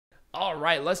All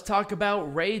right, let's talk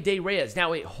about Rey de Reyes.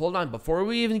 Now, wait, hold on. Before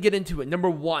we even get into it,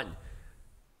 number one,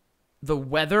 the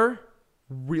weather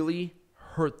really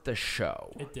hurt the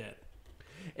show. It did.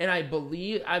 And I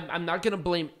believe, I'm not going to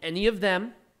blame any of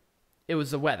them. It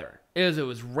was the weather. It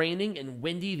was raining and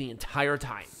windy the entire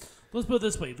time. Let's put it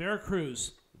this way.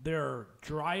 Veracruz, their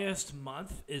driest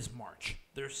month is March.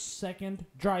 Their second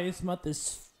driest month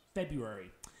is February.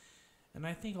 And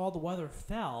I think all the weather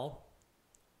fell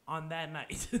on that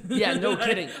night. Yeah, no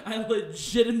kidding. I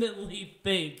legitimately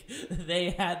think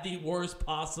they had the worst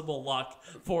possible luck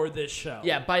for this show.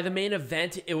 Yeah, by the main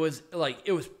event, it was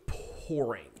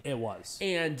pouring. It was.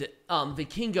 And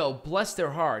Vikingo, bless their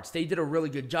hearts, they did a really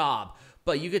good job.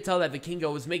 But you could tell that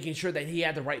Vikingo was making sure that he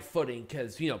had the right footing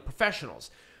because,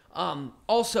 professionals.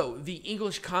 Also, the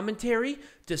English commentary,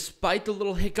 despite the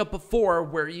little hiccup before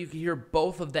where you could hear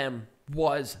both of them,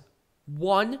 was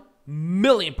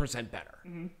 1,000,000% better.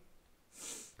 Mm-hmm.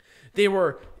 They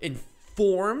were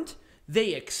informed.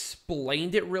 They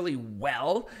explained it really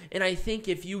well. And I think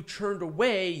if you turned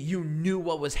away, you knew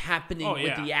what was happening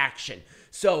with the action.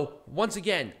 So, once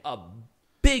again, a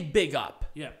big up.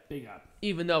 Yeah, big up.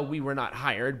 Even though we were not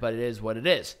hired, but it is what it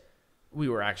is. We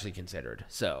were actually considered.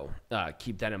 So,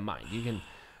 keep that in mind. You can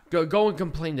go and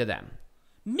complain to them.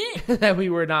 Me? That we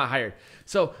were not hired.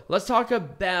 So let's talk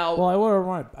about. Well, I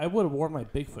would have worn my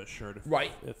Bigfoot shirt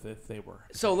if they were.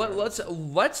 So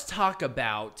let's talk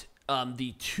about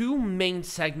the two main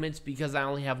segments because I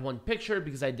only have one picture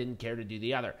because I didn't care to do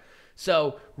the other.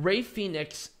 So Rey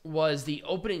Fenix was the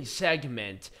opening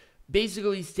segment,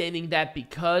 basically stating that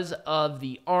because of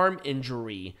the arm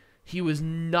injury, he was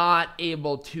not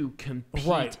able to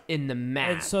compete in the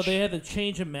match. And so they had to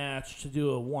change a match to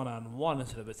do a one-on-one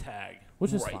instead of a tag,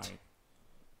 which is fine.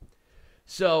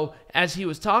 So as he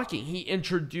was talking, he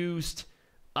introduced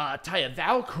Taya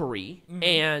Valkyrie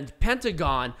and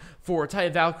Pentagón for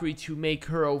Taya Valkyrie to make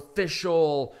her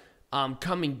official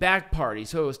coming back party.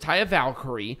 So it was Taya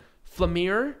Valkyrie,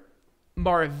 Flammer,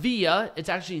 Maravilla. It's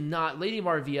actually not Lady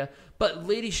Maravilla, but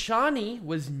Lady Shani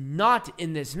was not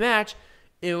in this match.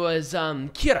 It was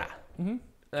Keyra. Mm-hmm.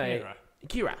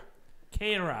 Keyra.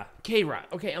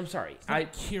 Okay, I'm sorry.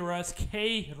 Keyra's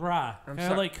Keyra. I'm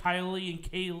kind of like Kylie and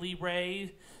Kaylee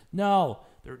Ray. No,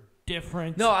 they're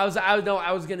different. No, I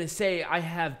was gonna say I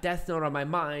have Death Note on my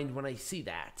mind when I see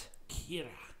that. Keyra.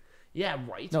 Yeah,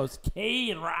 right. No, it's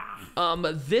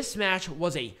Keyra. This match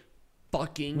was a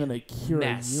fucking I'm gonna cure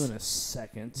mess. You in a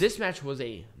second. This match was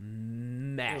a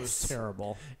mess. It was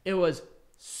terrible. It was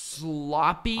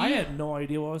sloppy. I had no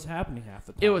idea what was happening half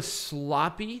the time. It was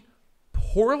sloppy,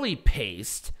 poorly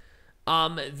paced.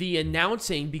 The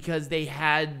announcing, because they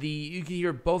had you could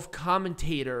hear both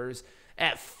commentators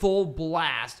at full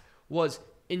blast, was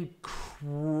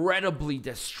incredibly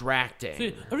distracting.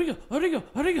 See, how'd he go?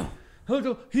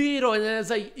 Hiedra, and then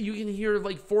it's like you can hear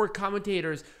like four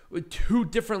commentators with two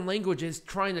different languages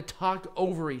trying to talk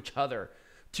over each other.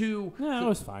 No, it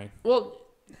was fine. Well,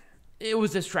 it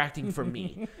was distracting for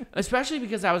me, especially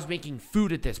because I was making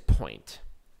food at this point.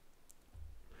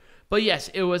 But yes,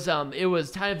 it was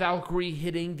Taya Valkyrie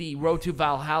hitting the road to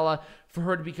Valhalla for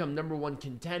her to become #1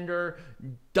 contender.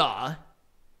 Duh.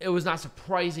 It was not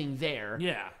surprising there.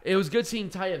 Yeah. It was good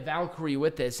seeing Taya Valkyrie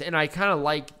with this, and I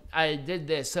did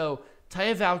this. So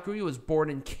Taya Valkyrie was born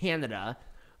in Canada,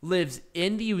 lives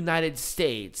in the United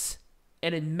States,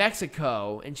 and in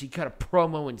Mexico, and she cut a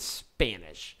promo in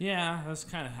Spanish. Yeah, that's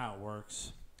kind of how it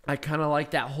works. I kind of like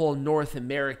that whole North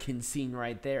American scene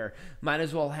right there. Might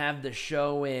as well have the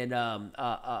show in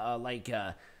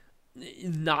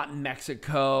not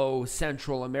Mexico,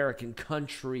 Central American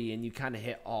country, and you kind of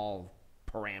hit all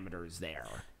parameters there.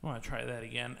 I want to try that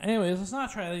again. Anyways, let's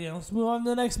not try that again. Let's move on to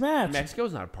the next match.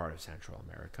 Mexico's not a part of Central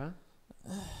America.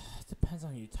 Depends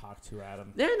on who you talk to,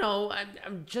 Adam. No,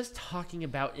 I'm just talking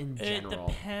about in general. It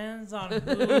depends on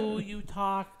who you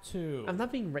talk to. I'm not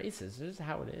being racist. This is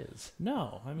how it is.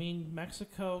 No, I mean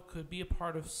Mexico could be a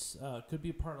part of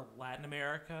Latin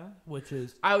America, which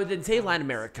is. I didn't say Latin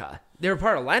America. They're a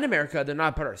part of Latin America. They're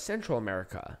not part of Central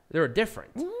America. They're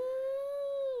different. I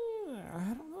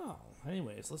don't know.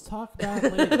 Anyways, let's talk about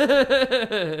it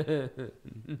later.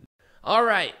 All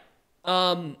right.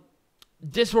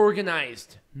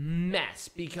 Disorganized mess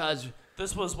because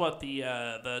this was what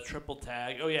the triple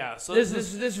tag. Oh yeah, so this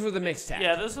is for the mixed tag.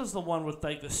 Yeah, this is the one with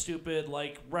like the stupid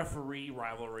like referee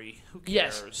rivalry. Who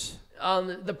cares? Yes.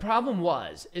 The problem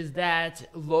is that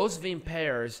Los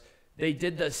Vampires, they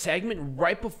did the segment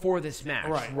right before this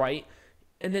match, right?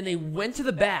 And then they went to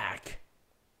the back,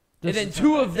 and then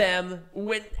two of them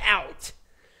went out.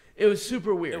 It was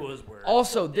super weird. It was weird.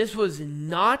 Also, this was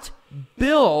not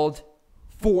billed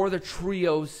for the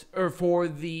trios or for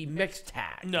the mixed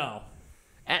tag. No.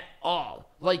 At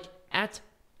all. Like, at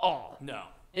all. No.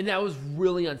 And that was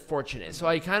really unfortunate. So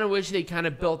I kind of wish they kind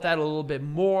of built that a little bit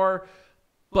more,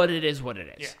 but it is what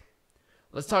it is. Yeah.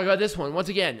 Let's talk about this one. Once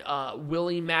again,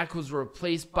 Willie Mack was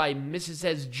replaced by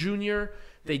Myzteziz Jr.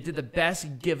 They did the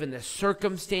best given the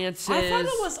circumstances. I thought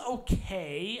it was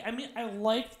okay. I mean, I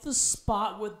liked the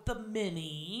spot with the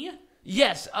mini.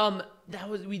 Yes, that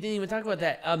was, we didn't even talk about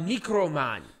that.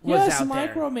 Microman was out there. Yes,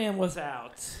 Microman was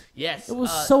out. Yes. It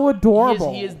was so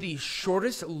adorable. He is the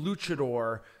shortest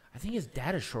luchador. I think his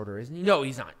dad is shorter, isn't he? No,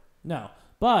 he's not. No,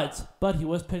 but he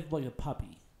was picked like a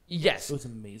puppy. Yes. It was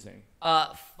amazing.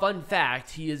 Fun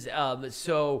fact, he is,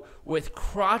 so with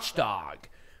Crotch Dog,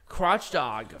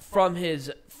 from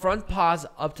his front paws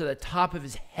up to the top of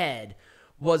his head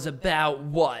was about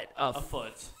what? A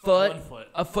foot. 1 foot.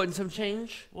 A foot and some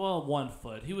change? Well, 1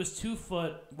 foot. He was 2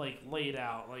 foot, like, laid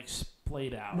out, like,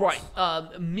 splayed out. Right.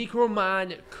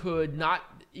 Microman could not,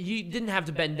 he didn't have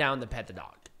to bend down to pet the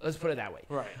dog. Let's put it that way.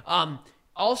 Right.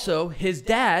 Also, his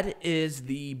dad is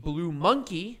the Blue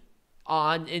Monkey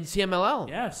in CMLL.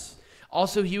 Yes.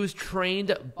 Also, he was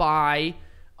trained by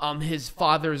his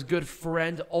father's good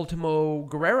friend, Ultimo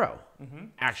Guerrero,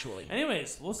 actually.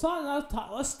 Anyways, let's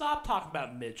stop talking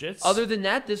about midgets. Other than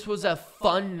that, this was a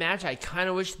fun match. I kind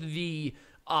of wish the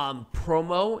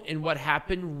promo and what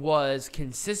happened was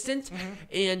consistent,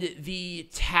 and the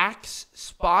tax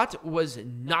spot was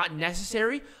not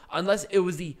necessary unless it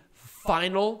was the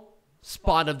final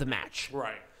spot of the match.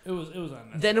 Right. It was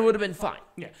unnecessary. Then it would have been fine.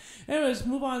 Yeah. Anyways,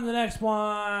 move on to the next one.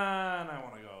 I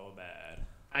want to go bad.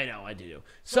 I know, I do.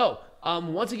 So,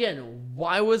 once again,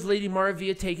 why was Lady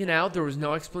Maravilla taken out? There was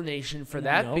no explanation for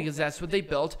that because that's what they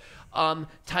built.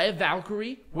 Taya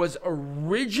Valkyrie was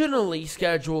originally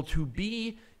scheduled to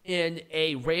be in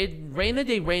a Reina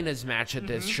de Reinas match at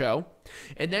this show.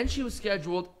 And then she was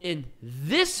scheduled in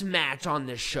this match on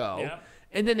this show. Yep.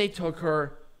 And then they took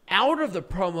her out of the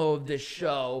promo of this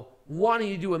show wanting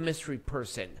to do a mystery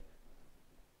person.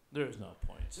 There's no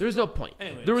point. There's no point.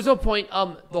 Anyways. There was no point.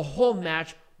 The whole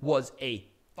match was a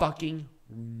fucking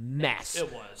mess.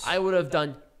 It was. I would have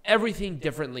done everything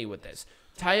differently with this.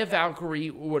 Taya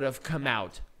Valkyrie would have come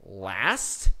out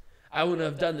last. I would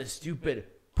have done the stupid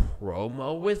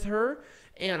promo with her.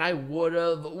 And I would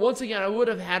have, once again, I would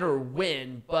have had her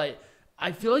win. But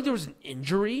I feel like there was an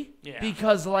injury. Yeah.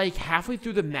 Because, like, halfway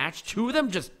through the match, 2 of them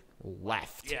just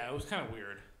left. Yeah, it was kind of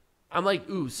weird. I'm like,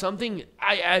 ooh, something.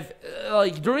 I've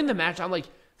like during the match, I'm like,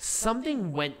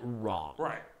 something went wrong.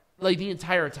 Right. Like the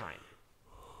entire time.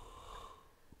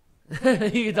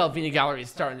 You can tell Peanut Gallery is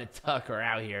starting to tuck her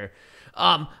out here.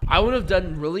 I would have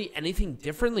done really anything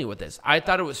differently with this. I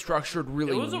thought it was structured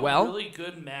really well. It was a really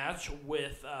good match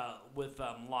with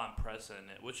Lon Press in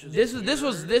it, which is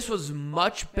this was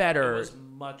much better. It was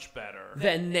much better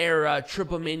than their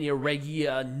Triple Mania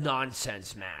Regia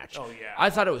nonsense match. Oh yeah, I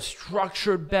thought it was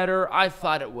structured better. I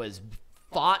thought it was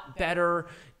fought better.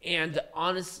 And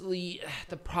honestly,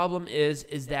 the problem is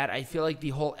that I feel like the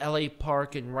whole LA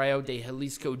Park and Rayo de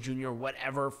Jalisco Jr.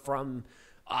 whatever from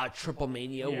Triple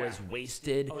Mania was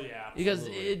wasted. Oh, yeah, because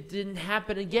it didn't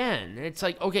happen again. It's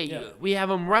like, okay, we have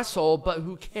them wrestle, but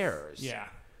who cares? Yeah.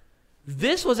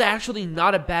 This was actually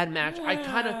not a bad match. Yeah. I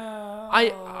kind of,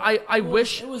 I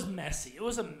wish it was messy. It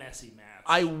was a messy match.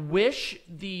 I wish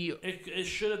it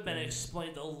should have been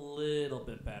explained a little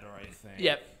bit better. I think.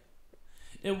 Yep.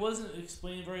 It wasn't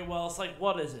explained very well. It's like,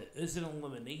 what is it? Is it an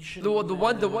elimination? The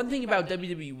one thing about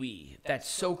WWE that's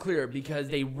so clear because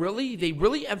they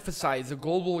really emphasize the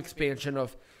global expansion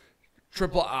of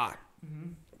AAA.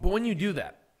 But when you do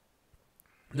that,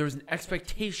 there's an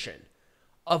expectation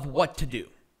of what to do.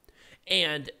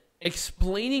 And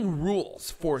explaining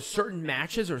rules for certain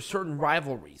matches or certain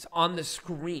rivalries on the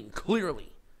screen clearly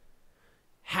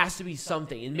has to be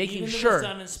something, and making Even if sure it's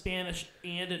done in Spanish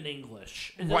and in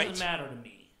English, it doesn't matter to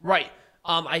me. Right.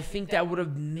 I think that would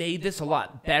have made this a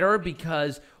lot better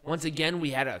because once again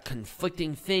we had a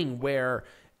conflicting thing where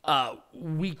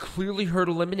we clearly heard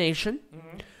elimination,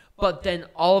 but then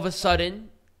all of a sudden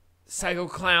Psycho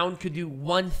Clown could do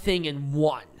one thing and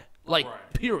won,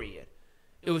 period.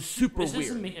 It was super weird. It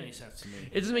doesn't make any sense to me.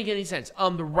 It doesn't make any sense.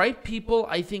 The right people,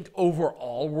 I think,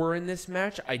 overall were in this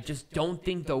match. I just don't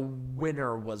think the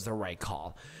winner was the right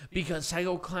call. Because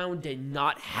Psycho Clown did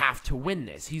not have to win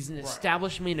this. He's an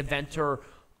established main eventer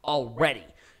already.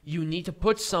 You need to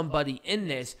put somebody in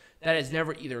this that has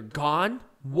never either gone,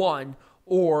 won,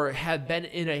 or have been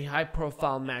in a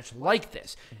high-profile match like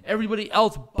this. Everybody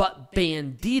else but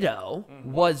Bandito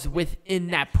was within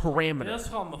that parameter. Let's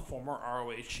call him a former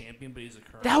ROH champion, but he's a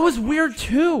current. That was weird,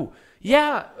 too.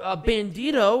 Yeah,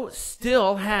 Bandito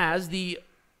still has the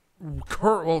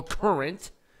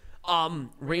current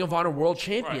Ring of Honor World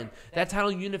Champion. Right. That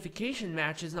title unification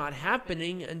match is not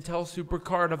happening until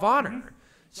Supercard of Honor.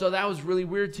 So that was really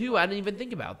weird, too. I didn't even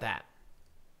think about that.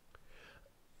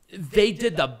 They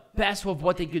did the best with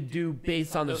what they could do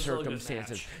based on the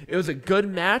circumstances. It was a good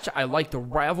match. I like the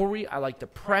rivalry. I like the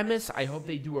premise. I hope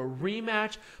they do a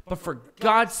rematch. But for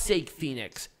God's sake,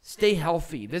 Phoenix, stay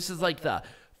healthy. This is like the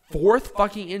 4th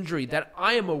fucking injury that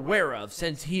I am aware of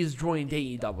since he's joined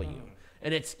AEW.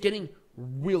 And it's getting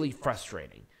really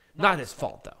frustrating. Not his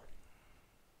fault, though.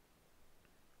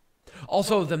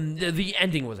 Also, the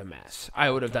ending was a mess. I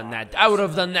would have done that. I would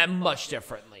have done that much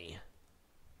differently.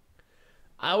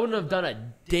 I wouldn't have done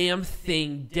a damn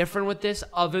thing different with this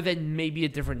other than maybe a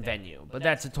different venue. But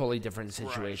that's a totally different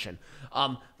situation.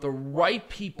 The right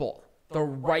people, the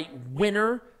right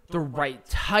winner, the right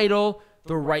title,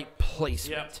 the right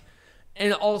placement. Yep.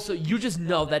 And also, you just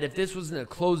know that if this was in a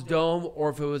closed dome or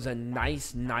if it was a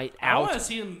nice night out, I want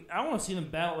to see them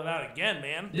battle it out again,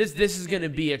 man. This is going to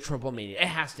be a triple mania. It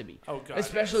has to be. Oh God,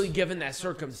 especially given that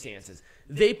circumstances.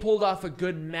 They pulled off a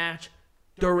good match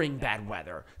during bad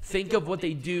weather. Think of what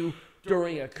they do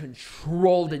during a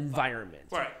controlled environment.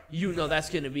 Right. You know that's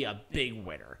going to be a big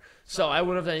winner. So I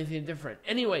wouldn't have done anything different.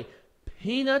 Anyway,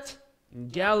 Peanut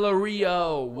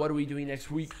Gallerio. What are we doing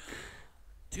next week?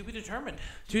 To be determined.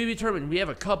 To be determined. We have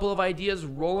a couple of ideas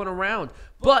rolling around.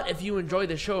 But if you enjoy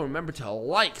the show, remember to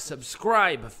like,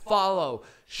 subscribe, follow,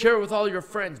 share with all your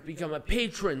friends, become a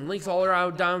patron. Links all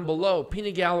around down below.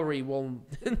 Peanut Gallery will...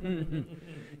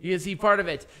 you can see part of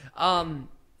it.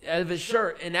 Of his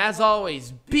shirt. And as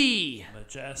always, be...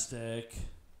 majestic.